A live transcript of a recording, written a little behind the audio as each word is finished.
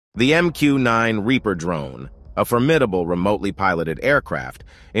The MQ-9 Reaper drone, a formidable remotely piloted aircraft,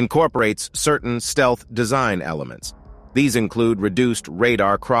 incorporates certain stealth design elements. These include reduced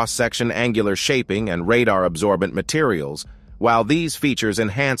radar cross-section angular shaping and radar-absorbent materials. While these features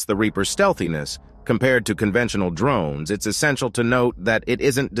enhance the Reaper's stealthiness, compared to conventional drones, it's essential to note that it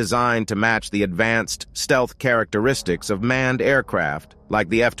isn't designed to match the advanced stealth characteristics of manned aircraft like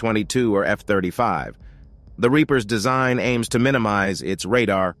the F-22 or F-35. The Reaper's design aims to minimize its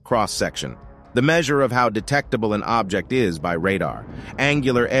radar cross-section, the measure of how detectable an object is by radar.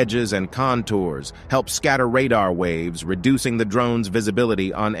 Angular edges and contours help scatter radar waves, reducing the drone's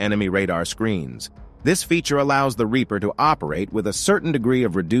visibility on enemy radar screens. This feature allows the Reaper to operate with a certain degree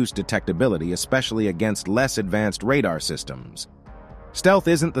of reduced detectability, especially against less advanced radar systems. Stealth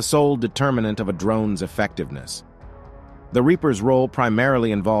isn't the sole determinant of a drone's effectiveness. The Reaper's role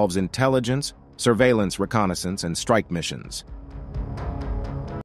primarily involves intelligence, surveillance, reconnaissance, and strike missions.